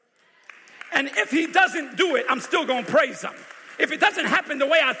 And if he doesn't do it, I'm still going to praise him. If it doesn't happen the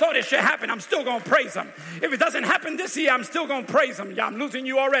way I thought it should happen, I'm still going to praise him. If it doesn't happen this year, I'm still going to praise him. Yeah, I'm losing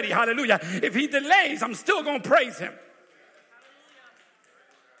you already. Hallelujah. If he delays, I'm still going to praise him.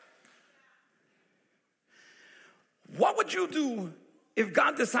 What would you do if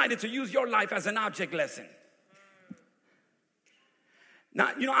God decided to use your life as an object lesson?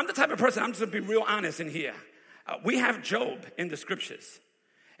 Now, I'm the type of person, I'm just going to be real honest in here. We have Job in the scriptures.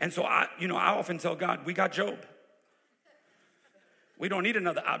 And so, I often tell God, we got Job. We don't need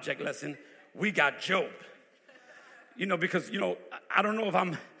another object lesson. We got Job. Because, I don't know if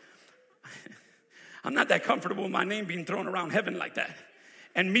I'm not that comfortable with my name being thrown around heaven like that.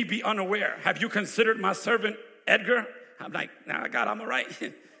 And me be unaware. Have you considered my servant Edgar? I'm like, nah, God, I'm all right.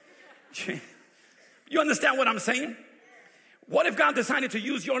 You understand what I'm saying? What if God decided to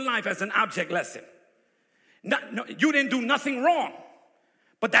use your life as an object lesson? No, you didn't do nothing wrong,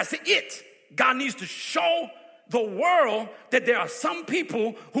 but that's it. God needs to show the world that there are some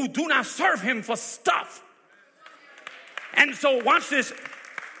people who do not serve him for stuff. And so watch this.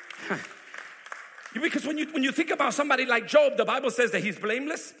 Because when you think about somebody like Job, the Bible says that he's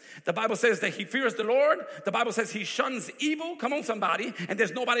blameless. The Bible says that he fears the Lord. The Bible says he shuns evil. Come on, somebody. And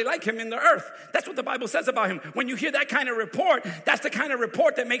there's nobody like him in the earth. That's what the Bible says about him. When you hear that kind of report, that's the kind of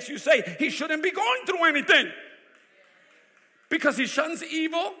report that makes you say he shouldn't be going through anything. Because he shuns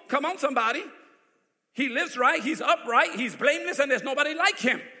evil. Come on, somebody. He lives right. He's upright. He's blameless. And there's nobody like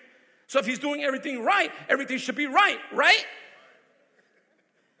him. So if he's doing everything right, everything should be right, right?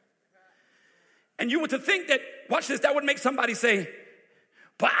 And you were to think that, watch this, that would make somebody say,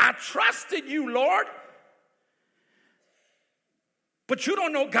 but I trusted you, Lord. But you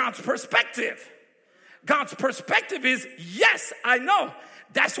don't know God's perspective. God's perspective is, yes, I know.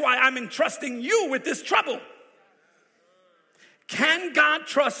 That's why I'm entrusting you with this trouble. Can God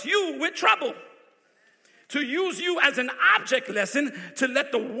trust you with trouble? To use you as an object lesson to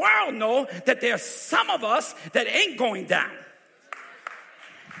let the world know that there's some of us that ain't going down.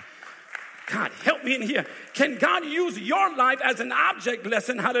 God, help me in here. Can God use your life as an object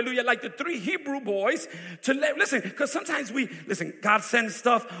lesson, hallelujah, like the 3 Hebrew boys to listen, because sometimes God sends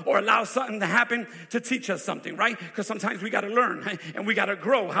stuff or allows something to happen to teach us something, right? Because sometimes we got to learn and we got to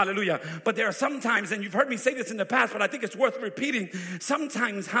grow, hallelujah. But there are sometimes, and you've heard me say this in the past, but I think it's worth repeating.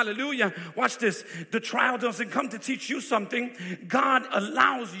 Sometimes, hallelujah, watch this, the trial doesn't come to teach you something. God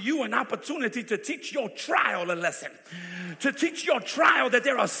allows you an opportunity to teach your trial a lesson. To teach your trial that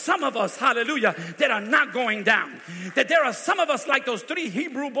there are some of us, hallelujah, that are not going down. That there are some of us like those 3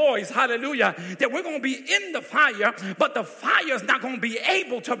 Hebrew boys, hallelujah, that we're going to be in the fire, but the fire is not going to be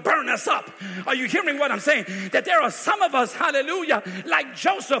able to burn us up. Are you hearing what I'm saying? That there are some of us, hallelujah, like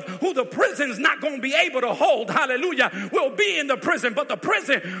Joseph, who the prison's not going to be able to hold, hallelujah. We'll be in the prison, but the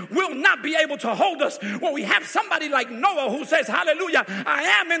prison will not be able to hold us. When we have somebody like Noah who says, hallelujah, I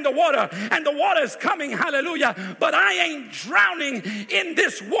am in the water, and the water is coming, hallelujah, but I ain't drowning in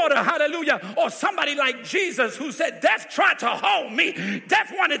this water, hallelujah. Or somebody like Jesus who said, death tried to hold me.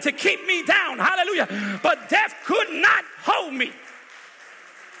 Death wanted to keep me down, hallelujah. But death could not hold me.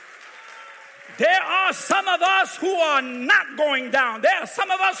 There are some of us who are not going down. There are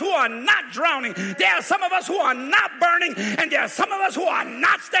some of us who are not drowning. There are some of us who are not burning. And there are some of us who are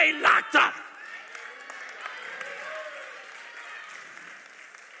not staying locked up.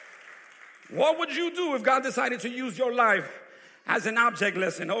 What would you do if God decided to use your life as an object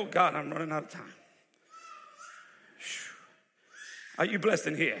lesson? Oh, God, I'm running out of time. Are you blessed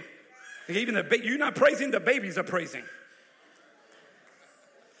in here? Even you're not praising, the babies are praising.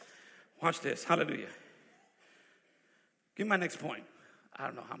 Watch this. Hallelujah. Give me my next point. I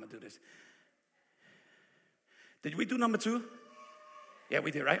don't know how I'm going to do this. Did we do number 2? Yeah,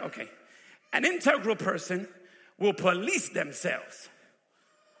 we did, right? Okay. An integral person will police themselves.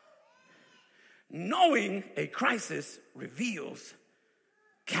 Knowing a crisis reveals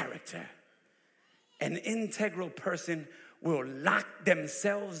character. An integral person will lock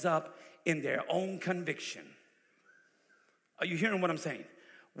themselves up in their own conviction. Are you hearing what I'm saying?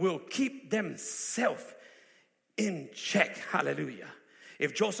 Will keep themselves in check. Hallelujah.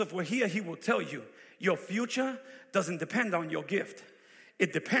 If Joseph were here, he will tell you, your future doesn't depend on your gift.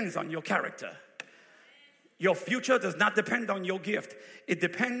 It depends on your character. Your future does not depend on your gift. It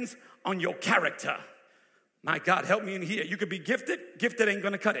depends on your character. My God, help me in here. You could be gifted. Gifted ain't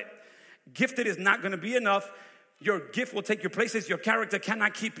going to cut it. Gifted is not going to be enough. Your gift will take you places your character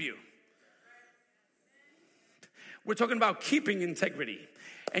cannot keep you. We're talking about keeping integrity.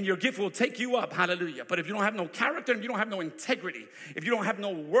 and your gift will take you up, hallelujah. But if you don't have no character and you don't have no integrity, if you don't have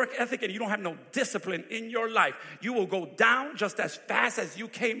no work ethic and you don't have no discipline in your life, you will go down just as fast as you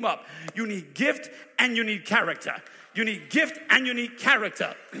came up. You need gift and you need character. You need gift and you need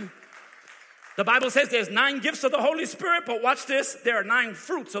character. The Bible says there's 9 gifts of the Holy Spirit, but watch this, there are 9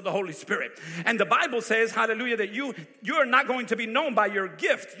 fruits of the Holy Spirit. And the Bible says, hallelujah, that you're not going to be known by your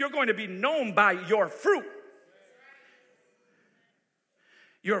gift. You're going to be known by your fruit.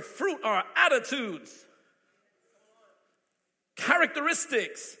 Your fruit are attitudes,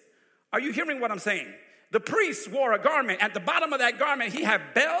 characteristics. Are you hearing what I'm saying? The priest wore a garment. At the bottom of that garment, he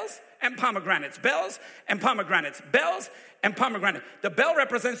had bells and pomegranates. Bells and pomegranates. Bells and pomegranates. The bell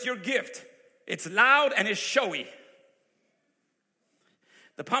represents your gift. It's loud and it's showy.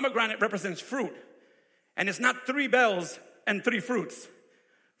 The pomegranate represents fruit. And it's not 3 bells and 3 fruits.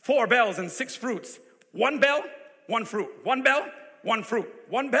 4 bells and 6 fruits. 1 bell, 1 fruit. 1 bell, 1 fruit.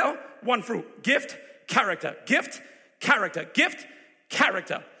 1 bell, 1 fruit. Gift, character. Gift, character. Gift,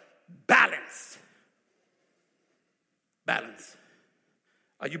 character. Balance. Balance.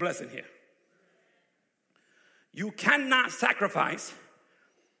 Are you blessed in here? You cannot sacrifice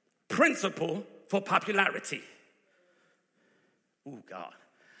principle for popularity. Oh, God.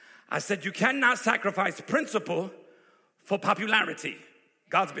 I said you cannot sacrifice principle for popularity.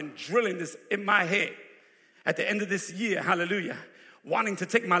 God's been drilling this in my head at the end of this year, hallelujah, wanting to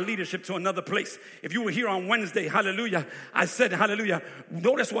take my leadership to another place. If you were here on Wednesday, hallelujah, I said, hallelujah,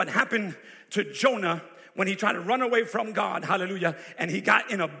 notice what happened to Jonah when he tried to run away from God, hallelujah, and he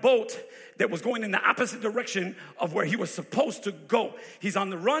got in a boat that was going in the opposite direction of where he was supposed to go. He's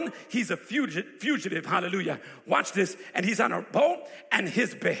on the run. He's a fugitive, hallelujah. Watch this. And he's on a boat, and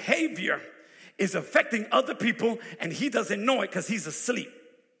his behavior is affecting other people, and he doesn't know it because he's asleep.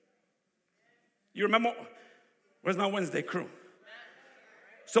 You remember? Where's my Wednesday crew?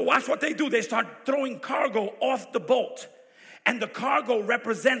 So watch what they do. They start throwing cargo off the boat. And the cargo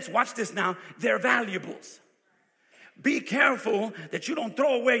represents, watch this now, their valuables. Be careful that you don't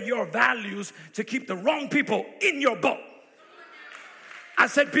throw away your values to keep the wrong people in your boat. I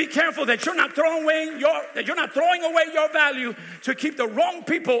said, be careful that you're not throwing away your value to keep the wrong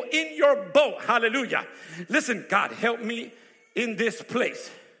people in your boat. Hallelujah. Listen, God, help me in this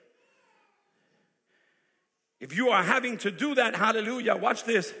place. If you are having to do that, hallelujah, watch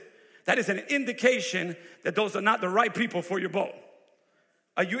this. That is an indication that those are not the right people for your boat.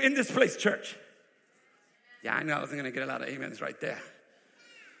 Are you in this place, church? Yeah, I know I wasn't going to get a lot of amens right there.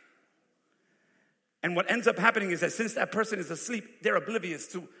 And what ends up happening is that since that person is asleep, they're oblivious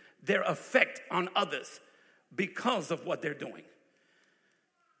to their effect on others because of what they're doing.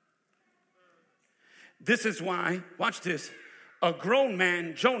 This is why, watch this, a grown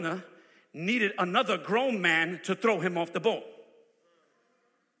man, Jonah, needed another grown man to throw him off the boat.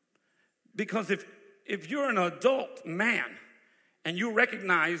 Because if you're an adult man and you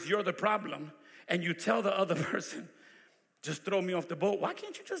recognize you're the problem and you tell the other person, just throw me off the boat, why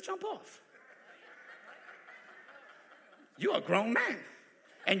can't you just jump off? You're a grown man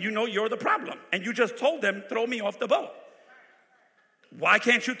and you know you're the problem and you just told them, throw me off the boat. Why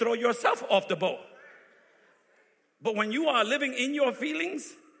can't you throw yourself off the boat? But when you are living in your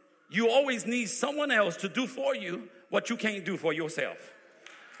feelings, you always need someone else to do for you what you can't do for yourself.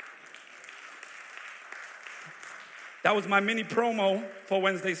 That was my mini promo for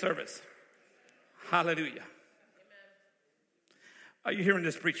Wednesday service. Hallelujah. Amen. Are you hearing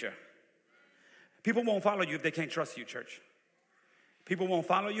this, preacher? People won't follow you if they can't trust you, church. People won't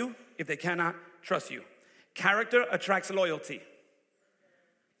follow you if they cannot trust you. Character attracts loyalty.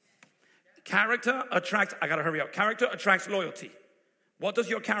 Character attracts loyalty. What does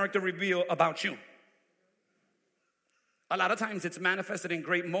your character reveal about you? A lot of times it's manifested in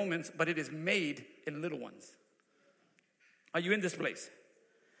great moments, but it is made in little ones. Are you in this place?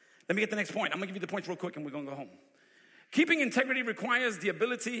 Let me get the next point. I'm going to give you the points real quick and we're going to go home. Keeping integrity requires the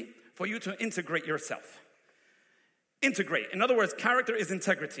ability for you to integrate yourself. Integrate. In other words, character is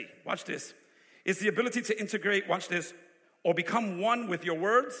integrity. Watch this. It's the ability to integrate, watch this, or become one with your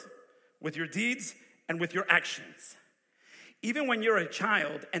words, with your deeds, and with your actions. Even when you're a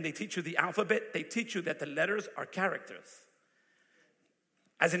child and they teach you the alphabet, they teach you that the letters are characters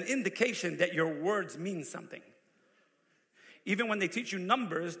as an indication that your words mean something. Even when they teach you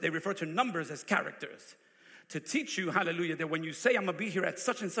numbers, they refer to numbers as characters. To teach you, hallelujah, that when you say, I'm going to be here at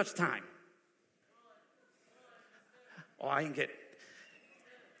such and such time. Oh, I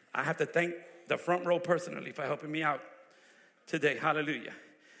have to thank the front row personally for helping me out today. Hallelujah.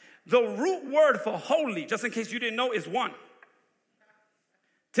 The root word for holy, just in case you didn't know, is one.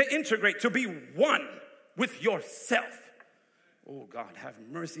 To integrate, to be one with yourself. Oh, God, have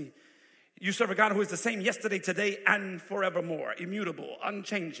mercy. You serve a God who is the same yesterday, today, and forevermore, immutable,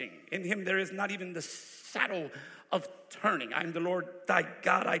 unchanging. In him there is not even the shadow of turning. I am the Lord thy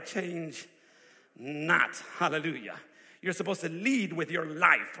God, I change not. Hallelujah. You're supposed to lead with your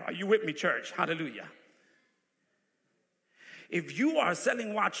life. Are you with me, church? Hallelujah. If you are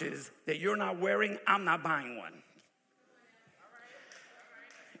selling watches that you're not wearing, I'm not buying one.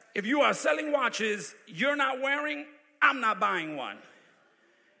 If you are selling watches you're not wearing, I'm not buying one.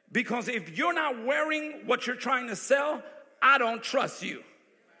 Because if you're not wearing what you're trying to sell, I don't trust you.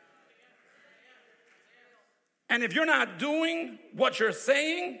 And if you're not doing what you're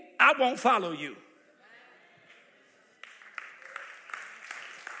saying, I won't follow you.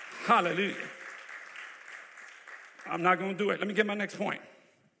 Hallelujah. I'm not going to do it. Let me get my next point.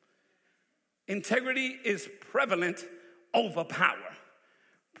 Integrity is prevalent over power.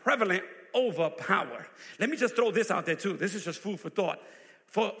 Prevalent over power. Let me just throw this out there too. This is just food for thought.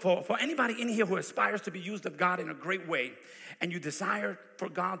 For anybody in here who aspires to be used of God in a great way, and you desire for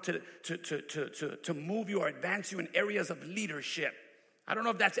God to move you or advance you in areas of leadership. I don't know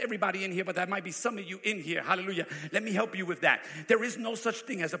if that's everybody in here, but that might be some of you in here. Hallelujah. Let me help you with that. There is no such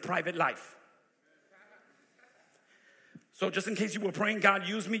thing as a private life. So just in case you were praying, God,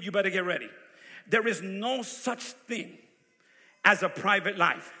 use me, you better get ready. There is no such thing as a private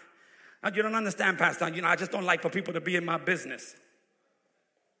life. Now, you don't understand, Pastor. I just don't like for people to be in my business.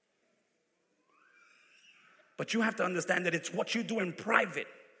 But you have to understand that it's what you do in private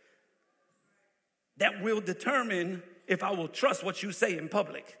that will determine if I will trust what you say in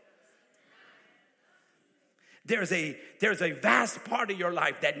public. There's a vast part of your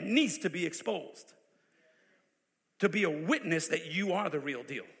life that needs to be exposed to be a witness that you are the real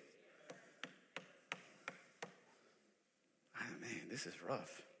deal. Man, this is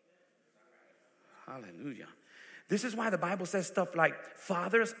rough. Hallelujah. This is why the Bible says stuff like,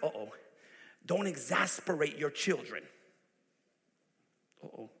 fathers, don't exasperate your children.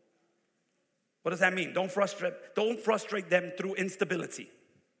 What does that mean? Don't frustrate them through instability.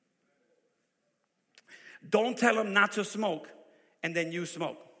 Don't tell them not to smoke and then you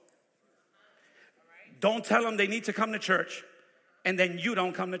smoke. Don't tell them they need to come to church and then you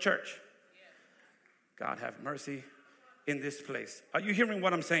don't come to church. God have mercy in this place. Are you hearing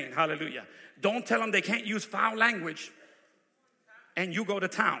what I'm saying? Hallelujah. Don't tell them they can't use foul language and you go to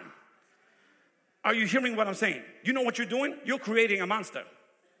town. Are you hearing what I'm saying? You know what you're doing? You're creating a monster.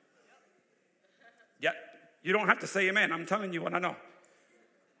 Yeah, you don't have to say amen. I'm telling you what I know.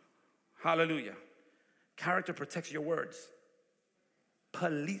 Hallelujah. Character protects your words.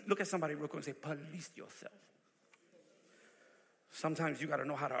 Look at somebody real quick and say, police yourself. Sometimes you got to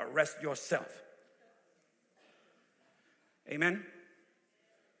know how to arrest yourself. Amen?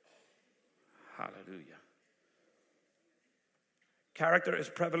 Hallelujah. Character is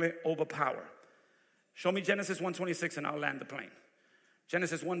prevalent over power. Show me Genesis 1:26 and I'll land the plane.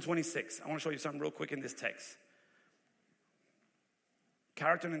 Genesis 1:26. I want to show you something real quick in this text.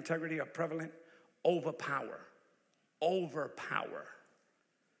 Character and integrity are prevalent over power. Over power.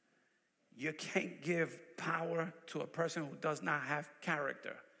 You can't give power to a person who does not have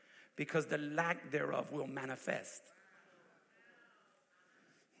character because the lack thereof will manifest.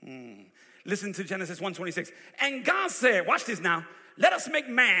 Listen to Genesis 1:26. And God said, watch this now, let us make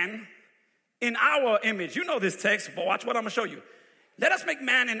man in our image. You know this text, but watch what I'm going to show you. Let us make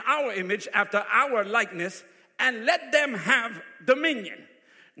man in our image after our likeness and let them have dominion.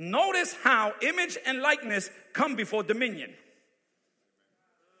 Notice how image and likeness come before dominion.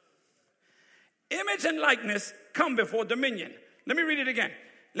 Image and likeness come before dominion. Let me read it again.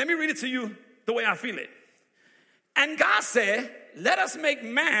 Let me read it to you the way I feel it. And God said, let us make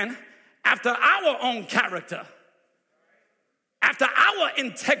man after our own character, after our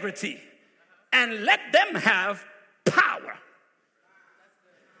integrity, and let them have power.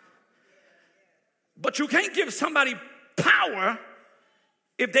 But you can't give somebody power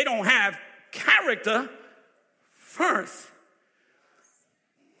if they don't have character first.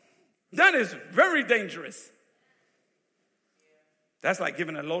 That is very dangerous. That's like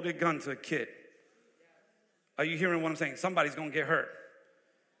giving a loaded gun to a kid. Are you hearing what I'm saying? Somebody's going to get hurt.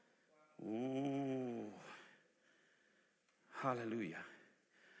 Ooh. Hallelujah.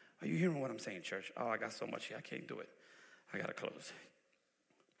 Are you hearing what I'm saying, church? Oh, I got so much here. I can't do it. I got to close.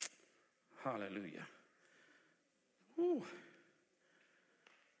 Hallelujah. Ooh.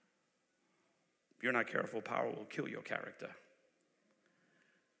 If you're not careful, power will kill your character.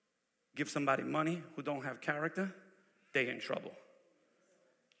 Give somebody money who don't have character, they in trouble.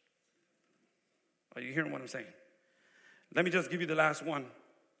 Are you hearing what I'm saying? Let me just give you the last one.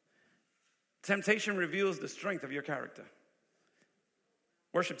 Temptation reveals the strength of your character.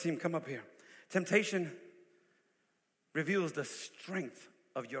 Worship team, come up here. Temptation reveals the strength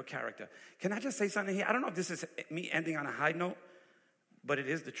of your character. Can I just say something here? I don't know if this is me ending on a high note, but it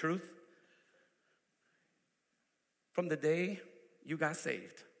is the truth. From the day you got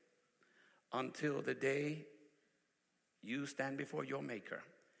saved until the day you stand before your Maker,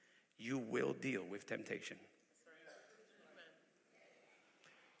 you will deal with temptation.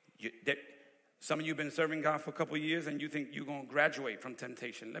 Some of you have been serving God for a couple of years and you think you're going to graduate from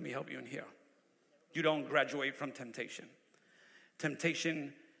temptation. Let me help you in here. You don't graduate from temptation.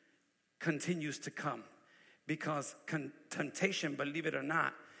 Temptation continues to come because temptation, believe it or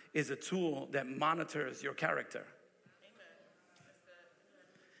not, is a tool that monitors your character.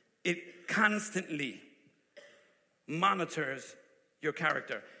 It constantly monitors your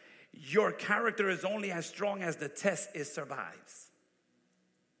character. Your character is only as strong as the test it survives.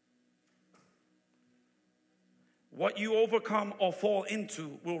 What you overcome or fall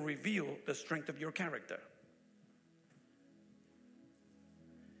into will reveal the strength of your character.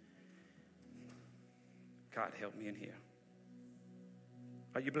 God help me in here.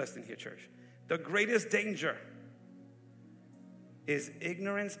 Are you blessed in here, church? The greatest danger is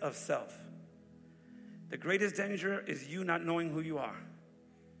ignorance of self. The greatest danger is you not knowing who you are.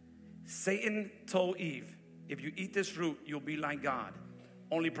 Satan told Eve, if you eat this fruit, you'll be like God.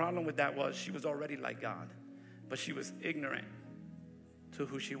 Only problem with that was she was already like God, but she was ignorant to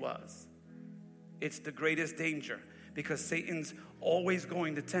who she was. It's the greatest danger because Satan's always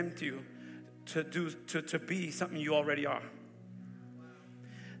going to tempt you to be something you already are.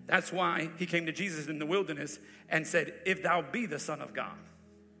 That's why he came to Jesus in the wilderness and said, if thou be the Son of God.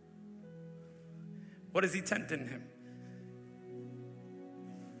 What is he tempting him?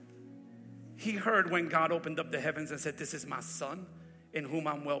 He heard when God opened up the heavens and said, this is my son in whom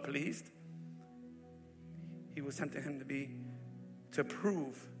I'm well pleased. He was tempting him to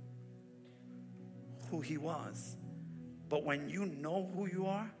prove who he was. But when you know who you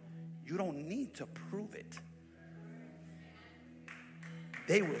are, you don't need to prove it.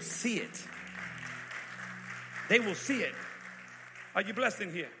 They will see it. They will see it. Are you blessed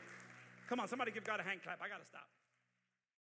in here? Come on, somebody give God a hand clap. I got to stop.